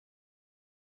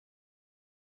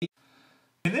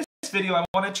video, I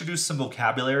want to introduce some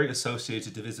vocabulary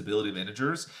associated to divisibility of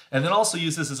integers, and then also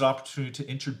use this as an opportunity to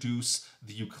introduce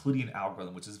the Euclidean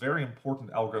algorithm, which is a very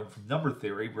important algorithm from number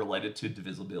theory related to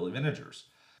divisibility of integers.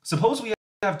 Suppose we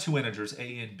have two integers,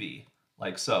 a and b,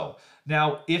 like so.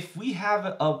 Now, if we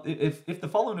have if the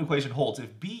following equation holds,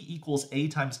 if b equals a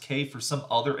times k for some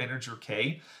other integer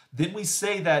k, then we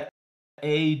say that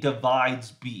a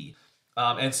divides b.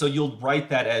 And so you'll write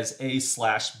that as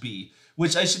a/b,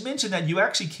 which I should mention that you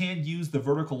actually can use the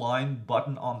vertical line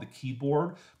button on the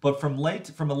keyboard, but from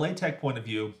a LaTeX point of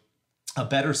view, a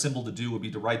better symbol to do would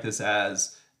be to write this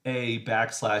as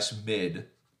a/mid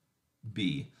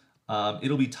b.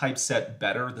 It'll be typeset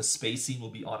better. The spacing will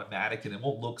be automatic, and it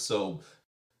won't look so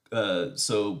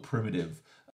primitive.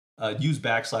 Use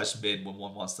 \mid when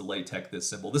one wants to LaTeX this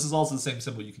symbol. This is also the same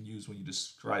symbol you can use when you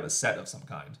describe a set of some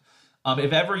kind.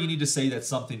 If ever you need to say that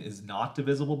something is not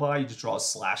divisible by, you just draw a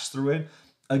slash through it.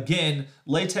 Again,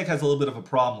 LaTeX has a little bit of a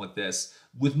problem with this.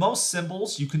 With most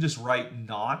symbols, you can just write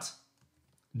not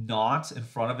in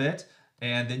front of it,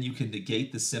 and then you can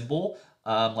negate the symbol.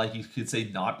 Like you could say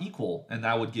not equal, and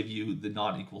that would give you the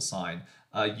not equal sign.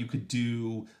 You could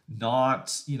do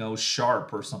not,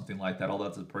 sharp or something like that, although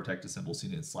that's a protected symbol, so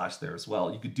you need a slash there as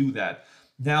well. You could do that.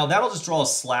 Now, that'll just draw a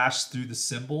slash through the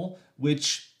symbol,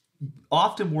 which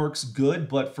often works good,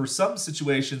 but for some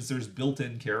situations, there's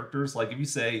built-in characters. Like if you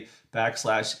say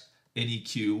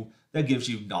 \neq, that gives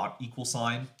you not equal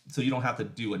sign, so you don't have to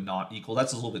do a not equal.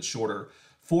 That's a little bit shorter.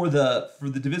 For the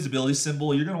divisibility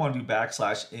symbol, you're going to want to do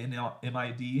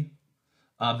 \mid.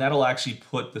 That'll actually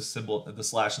put the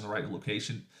slash in the right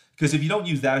location. Because if you don't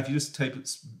use that, if you just type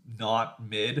not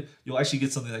mid, you'll actually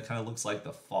get something that kind of looks like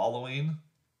the following,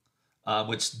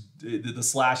 which the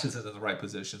slash isn't in the right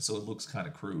position, so it looks kind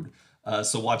of crude.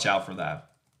 So watch out for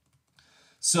that.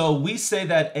 So we say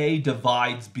that a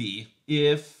divides b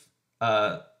if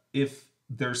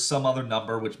there's some other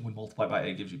number which when multiplied by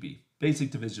a gives you b.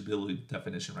 Basic divisibility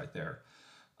definition right there.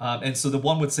 And so the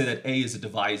one would say that a is a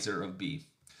divisor of b.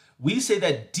 We say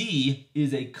that d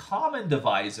is a common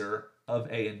divisor of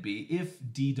a and b if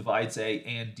d divides a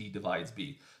and d divides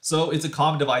b. So it's a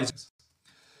common divisor.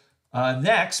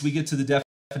 Next, we get to the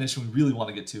definition we really want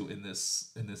to get to in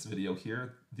this video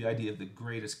here, the idea of the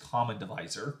greatest common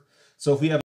divisor. So if we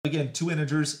have, again, two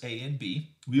integers, a and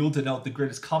b, we will denote the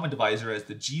greatest common divisor as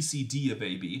the GCD of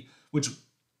ab, which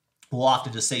we'll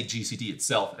often just say GCD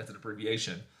itself as an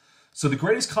abbreviation. So the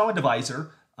greatest common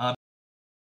divisor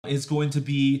is going to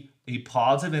be a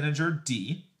positive integer,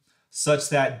 d, such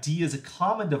that d is a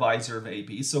common divisor of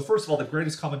ab. So first of all, the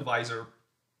greatest common divisor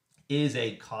is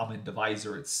a common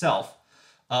divisor itself.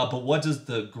 But what does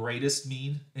the greatest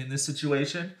mean in this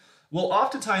situation? Well,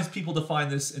 oftentimes people define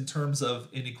this in terms of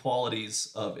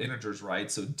inequalities of integers,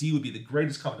 right? So d would be the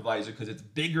greatest common divisor because it's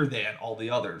bigger than all the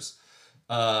others.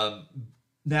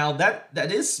 Now,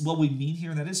 that is what we mean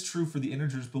here, and that is true for the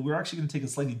integers, but we're actually going to take a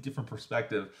slightly different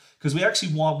perspective because we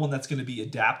actually want one that's going to be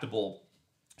adaptable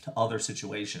to other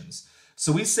situations.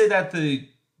 So we say that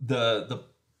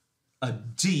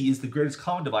d is the greatest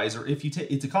common divisor if you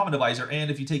take it's a common divisor,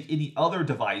 and if you take any other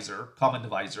common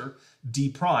divisor, d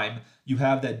prime, you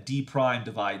have that d prime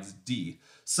divides d.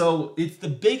 So it's the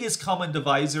biggest common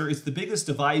divisor, it's the biggest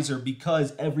divisor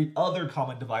because every other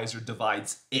common divisor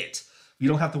divides it. We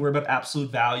don't have to worry about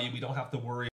absolute value, we don't have to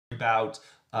worry about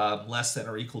less than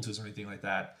or equal to or anything like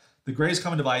that. The greatest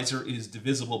common divisor is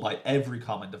divisible by every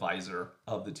common divisor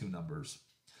of the two numbers.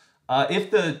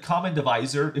 If the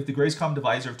greatest common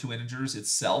divisor of two integers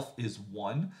itself is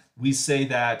 1, we say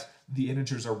that the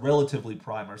integers are relatively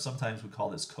prime, or sometimes we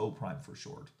call this coprime for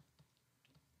short.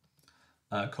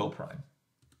 Coprime.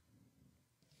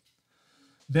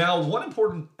 Now, one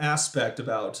important aspect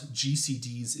about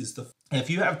GCDs is if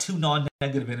you have two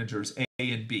non-negative integers, a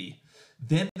and b,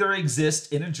 then there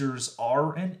exist integers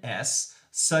r and s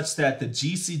such that the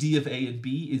GCD of a and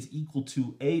b is equal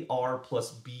to AR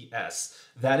plus BS.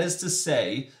 That is to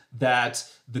say that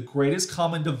the greatest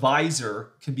common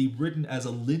divisor can be written as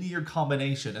a linear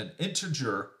combination, an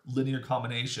integer linear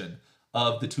combination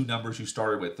of the two numbers you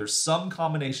started with. There's some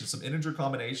combination, some integer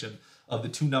combination of the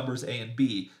two numbers a and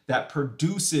b that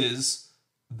produces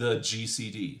the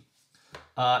GCD.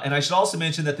 And I should also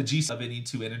mention that the GCD of any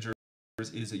two integers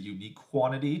is a unique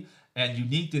quantity, and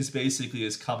uniqueness basically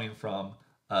is coming from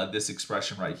this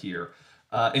expression right here.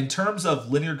 In terms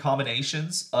of linear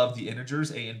combinations of the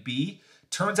integers a and b,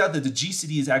 turns out that the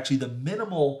GCD is actually the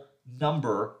minimal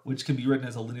number which can be written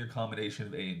as a linear combination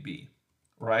of a and b,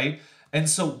 right? And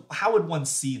so how would one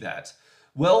see that?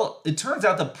 Well, it turns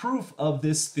out the proof of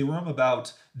this theorem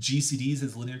about GCDs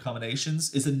as linear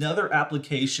combinations is another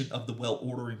application of the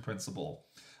well-ordering principle.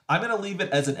 I'm going to leave it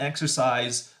as an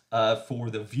exercise for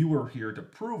the viewer here to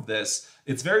prove this.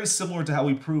 It's very similar to how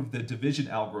we proved the division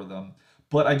algorithm,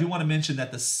 but I do want to mention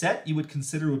that the set you would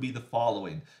consider would be the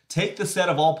following. Take the set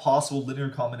of all possible linear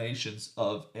combinations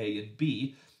of A and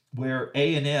B, where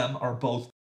A and M are both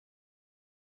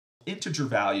integer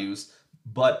values,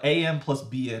 but AM plus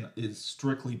BN is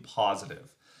strictly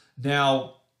positive.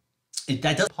 Now,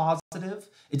 that does positive.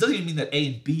 It doesn't even mean that A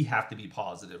and B have to be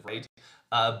positive, right?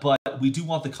 But we do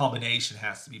want the combination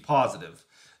has to be positive.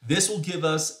 This will give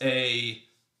us a,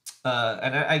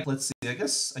 let's see, I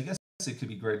guess it could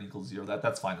be greater than equal to 0.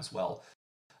 That's fine as well.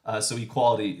 So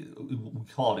equality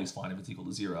is fine if it's equal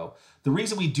to 0. The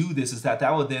reason we do this is that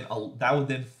would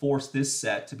then force this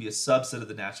set to be a subset of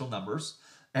the natural numbers,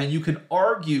 and you can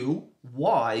argue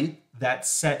why that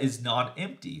set is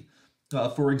non-empty.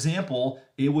 For example,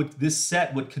 this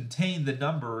set would contain the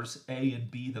numbers A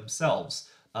and B themselves,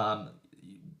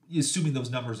 assuming those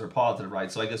numbers are positive,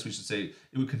 right? So I guess we should say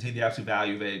it would contain the absolute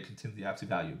value of A, it contain the absolute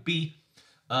value of B,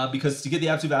 because to get the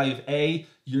absolute value of A,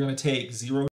 you're going to take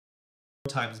 0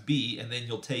 times B, and then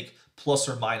you'll take plus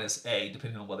or minus A,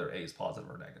 depending on whether A is positive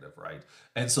or negative, right?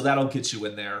 And so that'll get you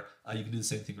in there. You can do the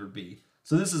same thing for B.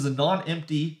 So this is a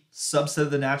non-empty subset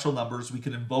of the natural numbers. We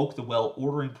can invoke the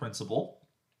well-ordering principle,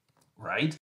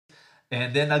 right?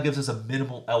 And then that gives us a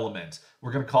minimal element.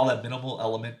 We're going to call that minimal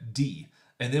element D.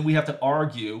 And then we have to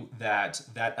argue that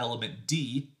that element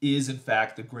D is in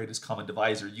fact the greatest common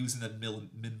divisor using the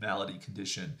minimality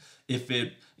condition. If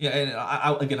it, yeah, and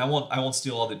I won't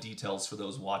steal all the details for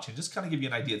those watching. Just kind of give you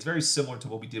an idea. It's very similar to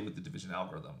what we did with the division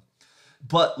algorithm.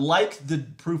 But like the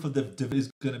proof of the division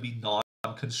is going to be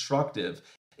non-constructive,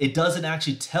 it doesn't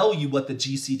actually tell you what the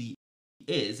GCD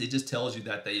is. It just tells you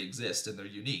that they exist and they're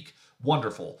unique.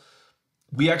 Wonderful.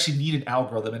 We actually need an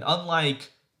algorithm, and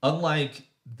unlike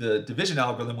the division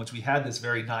algorithm, which we had this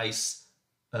very nice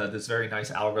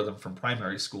algorithm from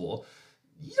primary school,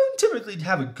 you don't typically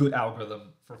have a good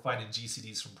algorithm for finding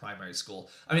GCDs from primary school.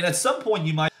 I mean, at some point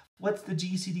you might, what's the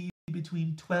GCD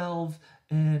between 12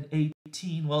 and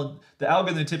 18? Well, the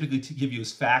algorithm typically give you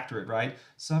is factor it, right?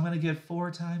 So I'm going to get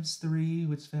 4 times 3,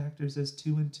 which factors as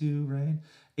 2 and 2, right?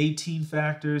 18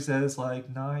 factors as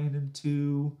like 9 and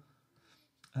 2.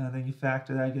 Then you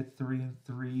factor that, you get 3 and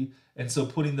 3. And so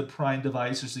putting the prime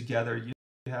divisors together, you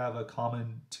have a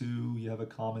common 2, you have a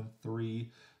common 3.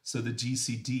 So the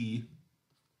GCD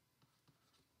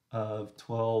of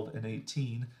 12 and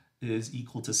 18 is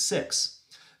equal to 6.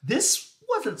 This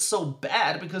wasn't so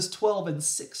bad because 12 and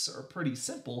 6 are pretty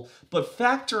simple, but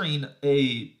factoring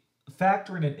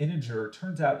an integer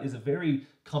turns out is a very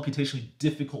computationally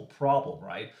difficult problem,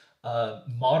 right?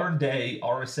 Modern day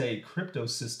RSA crypto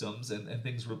systems and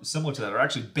things similar to that are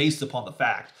actually based upon the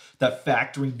fact that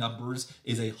factoring numbers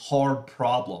is a hard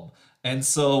problem. And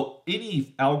so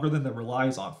any algorithm that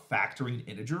relies on factoring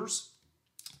integers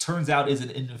turns out is an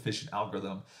inefficient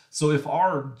algorithm. So if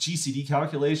our GCD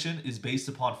calculation is based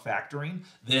upon factoring,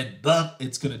 then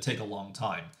it's going to take a long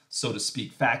time, so to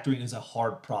speak. Factoring is a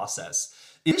hard process.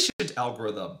 Efficient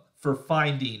algorithm for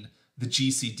finding the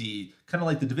GCD, kind of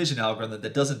like the division algorithm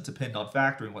that doesn't depend on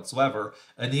factoring whatsoever.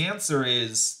 And the answer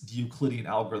is the Euclidean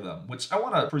algorithm, which I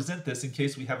want to present this in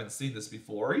case we haven't seen this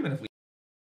before, or even if we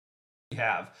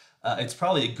have. It's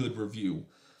probably a good review.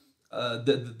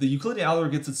 The Euclidean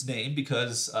algorithm gets its name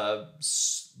because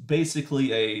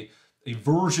basically a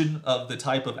version of the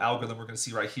type of algorithm we're going to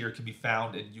see right here can be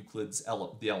found in Euclid's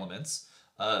The Elements,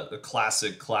 a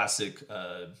classic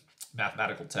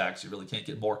mathematical text. You really can't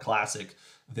get more classic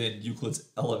than Euclid's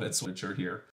Elements literature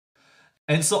here.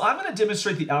 And so I'm going to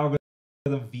demonstrate the algorithm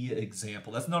via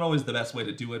example. That's not always the best way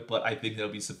to do it, but I think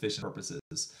that'll be sufficient purposes.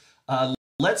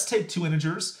 Let's take two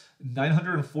integers,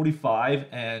 945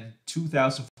 and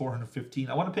 2415.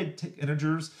 I want to take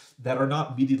integers that are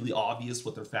not immediately obvious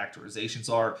what their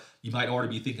factorizations are. You might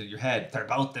already be thinking in your head, they're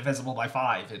both divisible by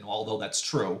 5, and although that's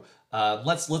true,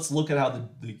 let's look at how the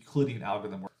Euclidean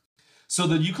algorithm works. So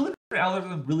the Euclidean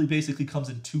algorithm really basically comes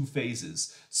in 2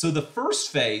 phases. So the first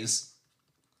phase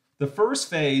of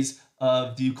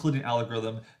the Euclidean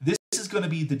algorithm, this is going to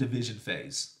be the division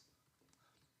phase.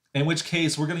 In which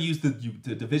case, we're going to use the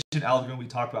division algorithm we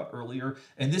talked about earlier,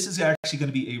 and this is actually going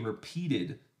to be a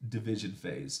repeated division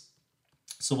phase.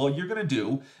 So what you're going to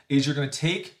do is you're going to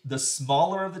take the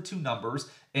smaller of the 2 numbers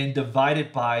and divide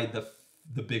it by the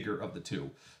bigger of the 2.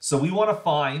 So we want to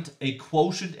find a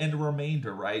quotient and a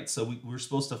remainder, right? So we're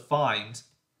supposed to find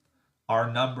our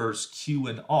numbers Q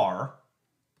and R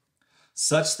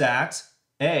such that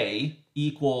A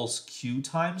equals Q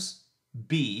times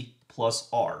B plus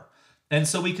R. And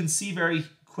so we can see very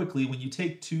quickly, when you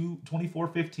take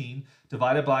 2415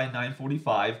 divided by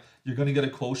 945, you're going to get a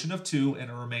quotient of 2 and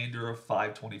a remainder of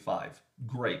 525.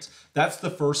 Great. That's the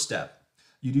first step.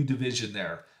 You do division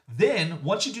there. Then,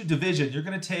 once you do division, you're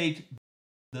going to take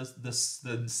the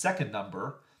second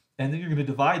number, and then you're going to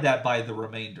divide that by the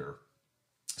remainder.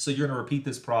 So you're going to repeat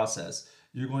this process.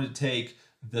 You're going to take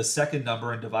the second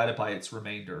number and divide it by its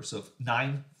remainder. So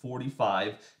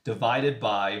 945 divided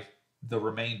by the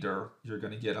remainder, you're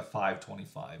going to get a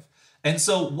 525. And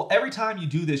so every time you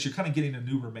do this, you're kind of getting a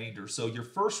new remainder. So your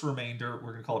first remainder,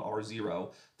 we're going to call it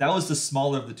R0. That was the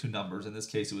smaller of the two numbers. In this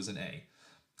case, it was an A.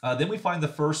 Then we find the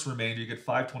first remainder. You get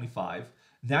 525.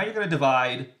 Now you're going to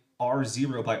divide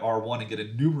R0 by R1 and get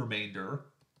a new remainder,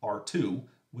 R2,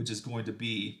 which is going to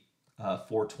be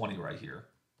 420 right here.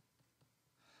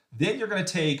 Then you're going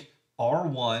to take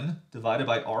R1 divided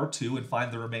by R2 and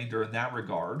find the remainder in that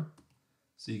regard.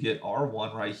 So you get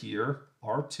R1 right here,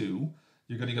 R2.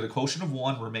 You're going to get a quotient of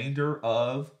 1, remainder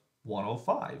of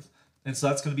 105. And so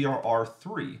that's going to be our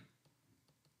R3.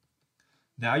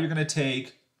 Now you're going to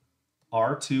take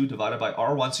R2 divided by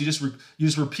R1. So you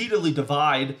just repeatedly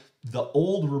divide the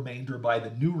old remainder by the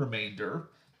new remainder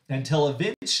until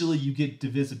eventually you get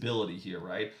divisibility here,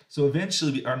 right? So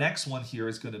eventually our next one here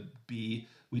is going to be,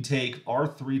 we take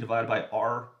R2 divided by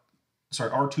R3.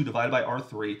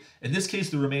 In this case,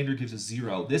 the remainder gives us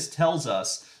 0. This tells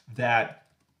us that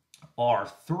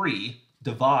R3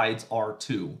 divides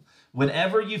R2.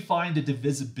 Whenever you find a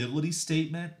divisibility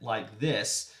statement like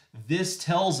this, this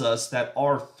tells us that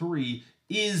R3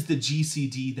 is the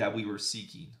GCD that we were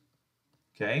seeking.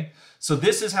 Okay, so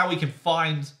this is how we can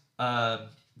find our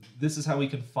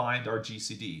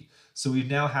GCD. So we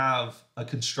now have a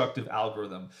constructive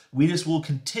algorithm. We just will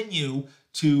continue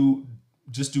to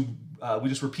we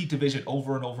just repeat division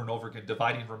over and over and over again,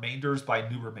 dividing remainders by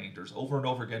new remainders over and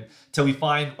over again till we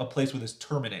find a place where this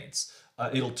terminates.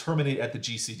 It'll terminate at the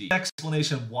GCD.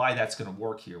 Explanation of why that's going to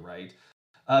work here, right?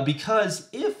 Because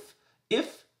if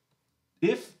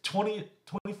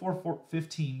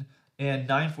 2415 and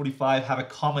 945 have a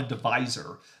common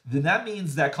divisor, then that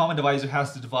means that common divisor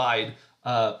has to divide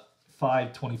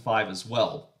 525 as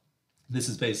well. This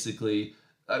is basically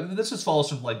this just follows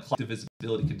from like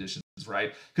divisibility conditions,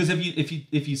 right? Because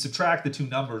if you subtract the two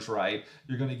numbers, right,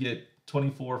 you're going to get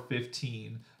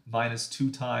 2415 minus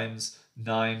 2 times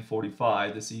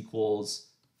 945. This equals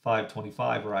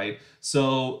 525, right?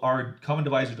 So our common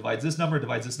divisor divides this number,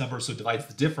 so it divides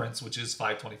the difference, which is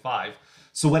 525.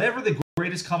 So whatever the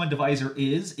greatest common divisor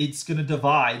is, it's going to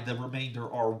divide the remainder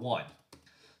R1.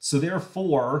 So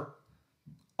therefore,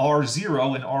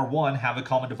 R0 and R1 have a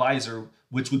common divisor,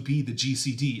 which would be the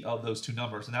GCD of those two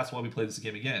numbers. And that's why we play this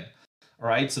game again. All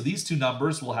right, so these two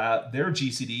numbers will have their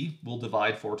GCD will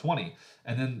divide 420.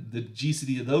 And then the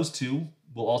GCD of those two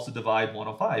will also divide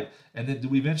 105. And then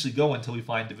we eventually go until we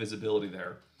find divisibility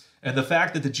there. And the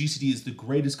fact that the GCD is the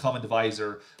greatest common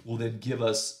divisor will then give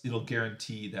us, it'll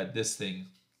guarantee that this thing,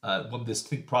 when this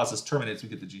process terminates, we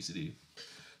get the GCD.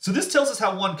 So this tells us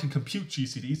how one can compute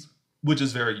GCDs, which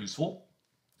is very useful.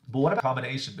 But what about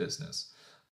combination business?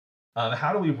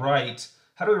 How do we write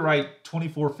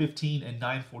 2415 and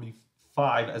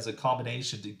 945 as a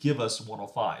combination to give us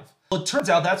 105? Well, it turns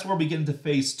out that's where we get into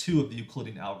phase 2 of the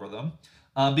Euclidean algorithm,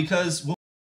 because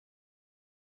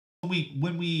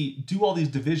when we do all these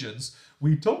divisions,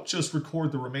 we don't just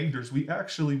record the remainders, we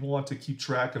actually want to keep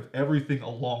track of everything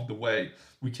along the way.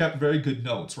 We kept very good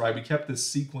notes, right? We kept this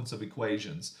sequence of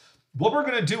equations. What we're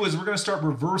going to do is we're going to start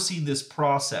reversing this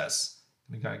process.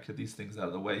 Let me kind of get these things out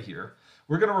of the way here.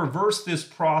 We're going to reverse this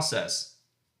process.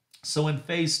 So in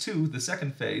phase 2, the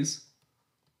second phase,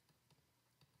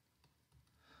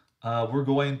 we're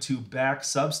going to back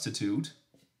substitute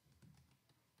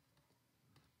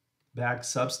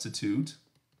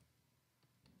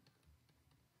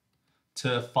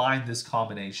to find this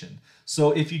combination.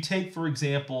 So if you take, for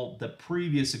example, the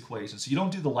previous equation, so you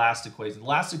don't do the last equation. The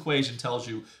last equation tells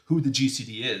you who the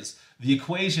GCD is. The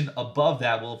equation above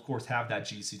that will, of course, have that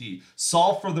GCD.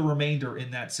 Solve for the remainder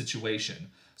in that situation.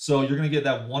 So you're going to get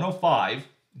that 105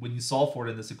 when you solve for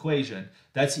it in this equation.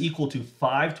 That's equal to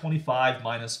 525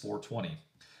 minus 420.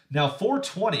 Now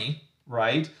 420,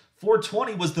 right?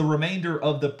 420 was the remainder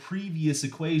of the previous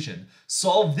equation.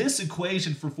 Solve this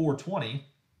equation for 420,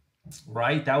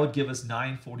 right? That would give us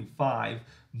 945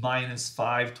 minus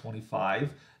 525.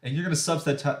 And you're going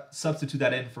to substitute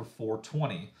that in for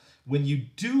 420. When you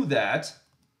do that,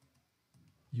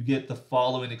 you get the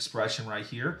following expression right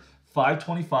here.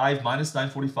 525 minus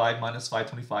 945 minus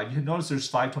 525. You notice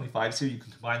there's 525s here. You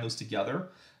can combine those together.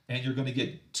 And you're going to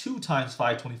get 2 times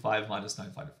 525 minus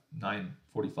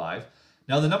 945.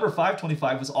 Now, the number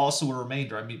 525 was also a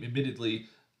remainder. I mean, admittedly,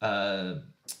 no,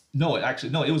 no,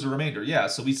 it was a remainder. Yeah,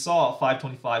 so we saw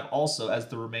 525 also as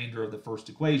the remainder of the first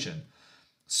equation.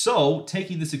 So,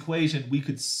 taking this equation, we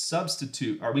could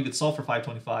substitute, or we could solve for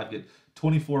 525, get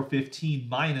 2415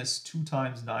 minus 2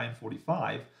 times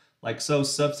 945, like so.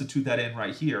 Substitute that in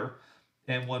right here.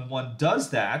 And when one does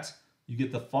that, you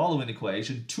get the following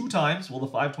equation. 2 times, well, the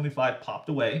 525 popped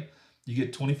away. You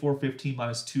get 2415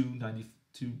 minus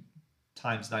 292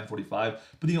 times 945.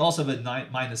 But then you also have a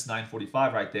minus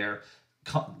 945 right there.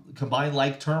 Combine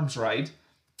like terms, right?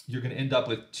 You're going to end up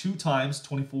with 2 times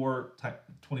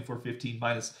 2415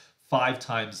 minus 5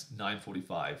 times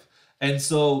 945. And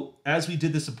so as we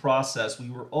did this in process,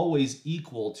 we were always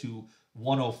equal to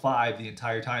 105 the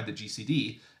entire time, the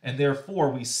GCD. And therefore,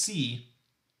 we see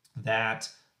that,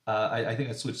 I think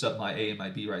I switched up my A and my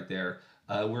B right there.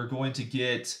 We're going to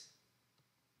get,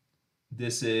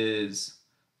 this is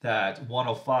that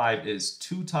 105 is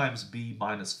 2 times B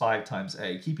minus 5 times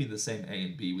A, keeping the same A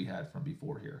and B we had from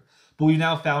before here. But we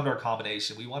now found our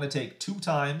combination. We want to take 2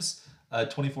 times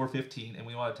 2415, and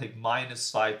we want to take minus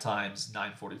 5 times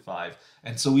 945.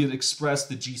 And so we had expressed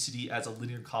the GCD as a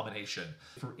linear combination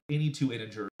for any 2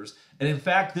 integers. And in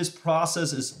fact, this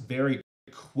process is very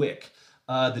quick.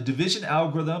 The division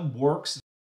algorithm works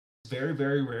very,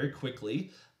 very, very quickly.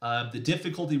 The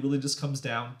difficulty really just comes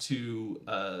down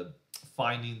to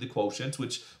finding the quotient,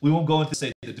 which we won't go into.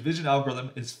 Say the division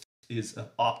algorithm is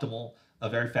optimal, a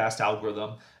very fast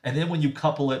algorithm, and then when you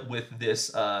couple it with this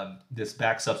this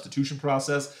back substitution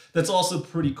process, that's also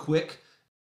pretty quick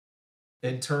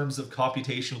in terms of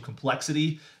computational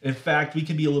complexity. In fact, we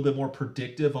can be a little bit more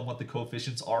predictive on what the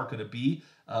coefficients are going to be.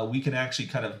 We can actually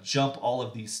kind of jump all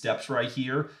of these steps right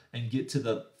here and get to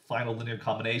the final linear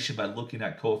combination by looking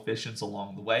at coefficients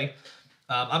along the way.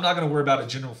 I'm not going to worry about a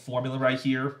general formula right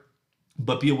here,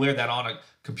 but be aware that on a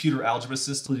computer algebra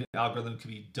system, the algorithm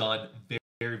can be done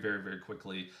very, very, very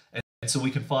quickly. And so we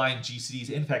can find GCDs,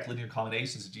 in fact, linear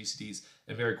combinations of GCDs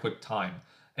in very quick time.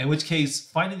 In which case,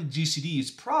 finding the GCD is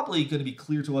probably going to be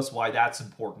clear to us why that's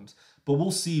important. But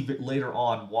we'll see later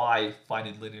on why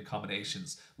finding linear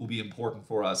combinations will be important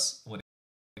for us when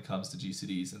it comes to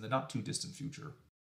GCDs in the not too distant future.